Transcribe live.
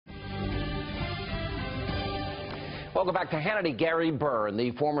Welcome back to Hannity. Gary Byrne,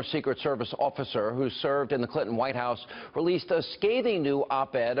 the former Secret Service officer who served in the Clinton White House, released a scathing new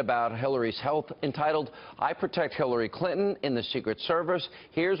op-ed about Hillary's health entitled, "I Protect Hillary Clinton in the Secret Service.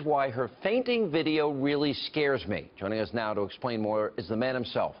 Here's why her fainting video really scares me." Joining us now to explain more is the man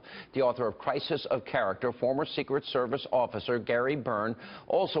himself, the author of Crisis of Character, former Secret Service officer Gary Byrne.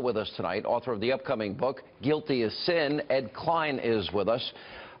 Also with us tonight, author of the upcoming book, Guilty as Sin, Ed Klein is with us.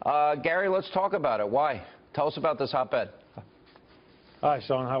 Gary, let's talk about it. Why? Tell us about this op-ed. Hi,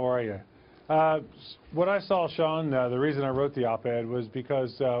 Sean. How are you? What I saw, Sean, the reason I wrote the op-ed was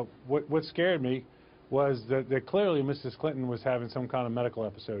because what scared me was that clearly Mrs. Clinton was having some kind of medical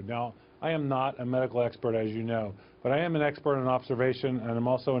episode. Now, I am not a medical expert, as you know, but I am an expert on observation, and I'm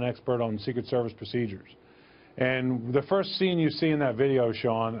also an expert on Secret Service procedures. And the first scene you see in that video,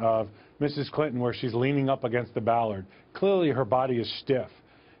 Sean, of Mrs. Clinton where she's leaning up against the Ballard, clearly her body is stiff.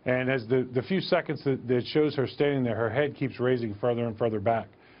 And as the few seconds that shows her standing there, her head keeps raising further and further back.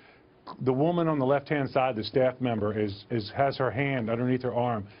 The woman on the left-hand side, the staff member, has her hand underneath her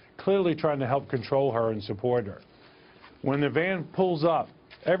arm, clearly trying to help control her and support her. When the van pulls up,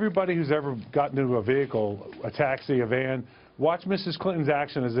 everybody who's ever gotten into a vehicle, a taxi, a van, watch Mrs. Clinton's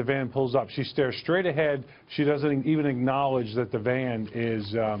action as the van pulls up. She stares straight ahead. She doesn't even acknowledge that the van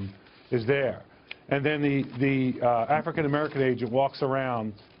is there. And then the African-American agent walks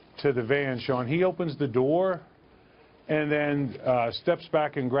around to the van, Sean. He opens the door and then steps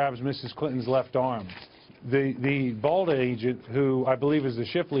back and grabs Mrs. Clinton's left arm. The bald agent, who I believe is the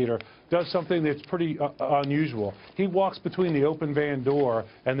shift leader, does something that's pretty unusual. He walks between the open van door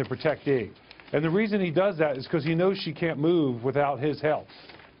and the protectee. And the reason he does that is because he knows she can't move without his help.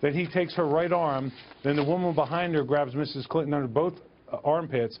 Then he takes her right arm, then the woman behind her grabs Mrs. Clinton under both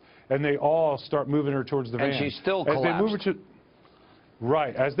armpits, and they all start moving her towards the van. And she's still collapsed. As they move her to,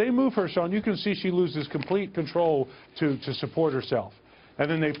 right. As they move her, Sean, you can see she loses complete control to support herself. And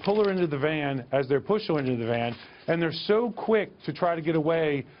then they pull her into the van as they're pushing her into the van, and they're so quick to try to get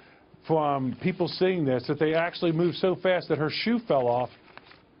away from people seeing this that they actually move so fast that her shoe fell off,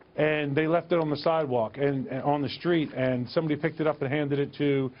 and they left it on the sidewalk and on the street, and somebody picked it up and handed it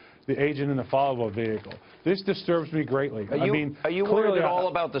to the agent in the follow-up vehicle. This disturbs me greatly. Are you worried at all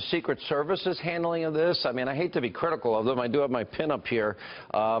about the Secret Service's handling of this? I mean, I hate to be critical of them. I do have my pin up here,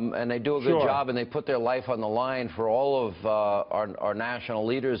 and they do a good job, and they put their life on the line for all of our national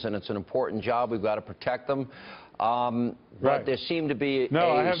leaders, and it's an important job. We've got to protect them. But there seemed to be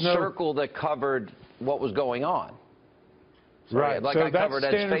a circle that covered what was going on. Sorry, right, like so I covered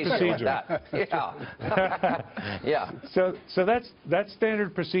that's standard procedure. Like that. Yeah. So that's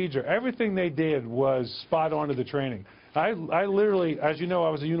standard procedure. Everything they did was spot on to the training. I literally, as you know, I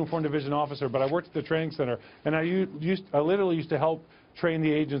was a uniform division officer, but I worked at the training center, and I literally used to help train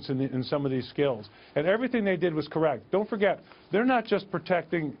the agents in some of these skills. And everything they did was correct. Don't forget, they're not just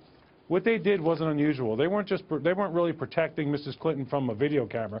protecting. What they did wasn't unusual. They weren't really protecting Mrs. Clinton from a video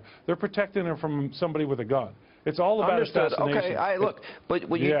camera. They're protecting her from somebody with a gun. It's all about assassination. Okay, look, but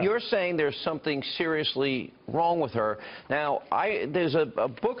you're saying there's something seriously wrong with her. Now, there's a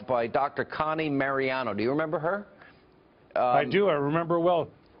book by Dr. Connie Mariano. Do you remember her? I do. I remember her well.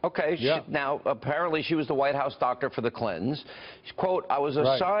 Okay. Yeah. Now, apparently, she was the White House doctor for the Clintons. Quote, I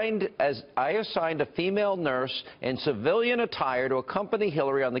assigned a female nurse in civilian attire to accompany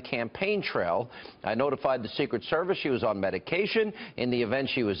Hillary on the campaign trail. I notified the Secret Service she was on medication. In the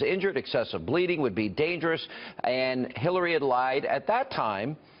event she was injured, excessive bleeding would be dangerous. And Hillary had lied at that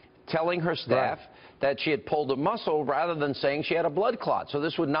time, telling her staff that she had pulled a muscle rather than saying she had a blood clot. So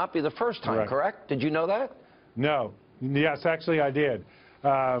this would not be the first time, correct? Did you know that? No. Yes, actually, I did.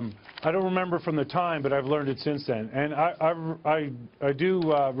 I don't remember from the time, but I've learned it since then. And I do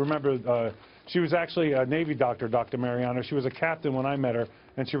remember she was actually a Navy doctor, Dr. Mariano. She was a captain when I met her,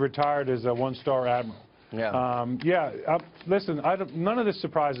 and she retired as a one-star admiral. Yeah. Listen, none of this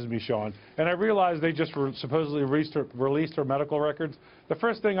surprises me, Sean. And I realize they just supposedly released her medical records. The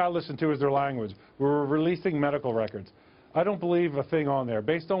first thing I listen to is their language. We're releasing medical records. I don't believe a thing on there.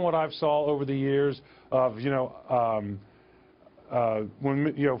 Based on what I've saw over the years of,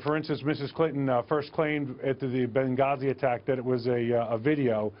 when, for instance, Mrs. Clinton first claimed at the Benghazi attack that it was a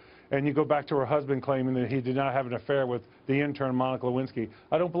video, and you go back to her husband claiming that he did not have an affair with the intern, Monica Lewinsky.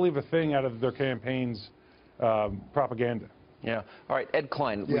 I don't believe a thing out of their campaign's propaganda. Yeah. All right, Ed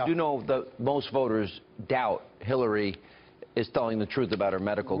Klein, we do know that most voters doubt Hillary is telling the truth about her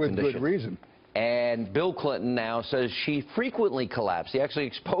medical condition. With good reason. And Bill Clinton now says she frequently collapsed. He actually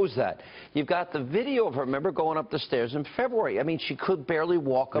exposed that. You've got the video of her, remember, going up the stairs in February. I mean, she could barely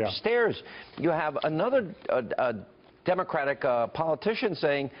walk upstairs. You have another Democratic politician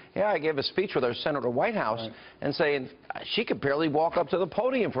saying, yeah, I gave a speech with our Senator White House, and saying she could barely walk up to the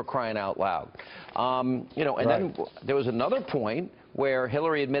podium, for crying out loud. You know, and then there was another point where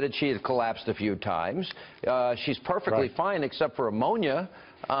Hillary admitted she had collapsed a few times. She's perfectly fine except for pneumonia.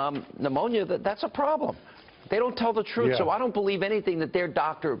 Pneumonia, that's a problem. They don't tell the truth, so I don't believe anything that their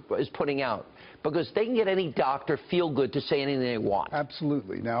doctor is putting out, because they can get any doctor feel good to say anything they want.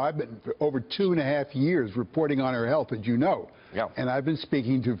 Absolutely. Now, I've been for over 2.5 years reporting on her health, as you know. And I've been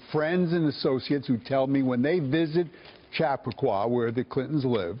speaking to friends and associates who tell me when they visit Chappaqua, where the Clintons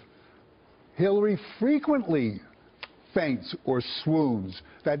live, Hillary frequently faints or swoons,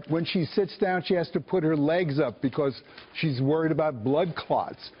 that when she sits down she has to put her legs up because she's worried about blood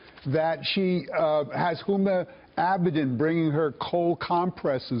clots, that she has Huma Abedin bringing her cold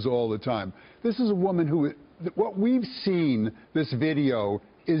compresses all the time. This is a woman who, what we've seen, this video,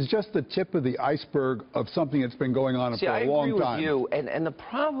 is just the tip of the iceberg of something that's been going on for a long time. I agree with you, and the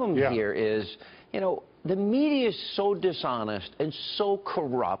problem here is, you know, the media is so dishonest and so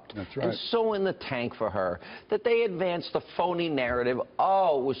corrupt and so in the tank for her that they advance the phony narrative.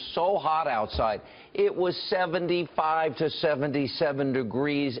 Oh, it was so hot outside. It was 75 to 77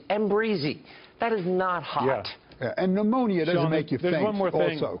 degrees and breezy. That is not hot. And pneumonia doesn't make you faint. There's one more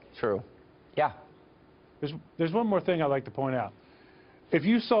thing. Also. True. Yeah. There's one more thing I'd like to point out. If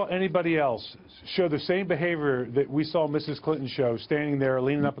you saw anybody else show the same behavior that we saw Mrs. Clinton show, standing there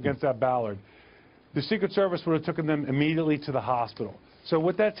leaning up against that Ballard, the Secret Service would have taken them immediately to the hospital. So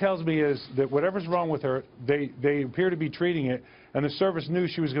what that tells me is that whatever's wrong with her, they appear to be treating it, and the service knew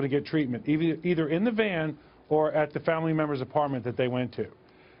she was going to get treatment, either in the van or at the family member's apartment that they went to.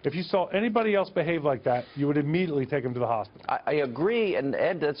 If you saw anybody else behave like that, you would immediately take them to the hospital. I agree, and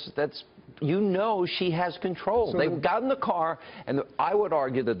Ed, that's you know she has control. So they got in the car, and I would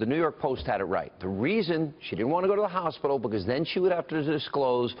argue that the New York Post had it right. The reason she didn't want to go to the hospital, because then she would have to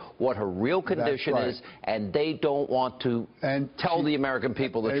disclose what her real condition is, and they don't want to tell the American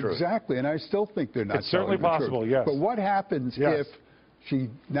people the truth. Exactly, and I still think they're not It's certainly possible, yes. But what happens if she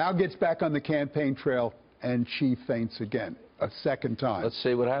now gets back on the campaign trail and she faints again, a second time? Let's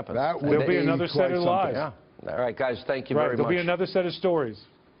see what happens. There'll be another set of lies. All right, guys, thank you very much. There'll be another set of stories.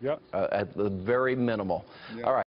 At the very minimal. All right.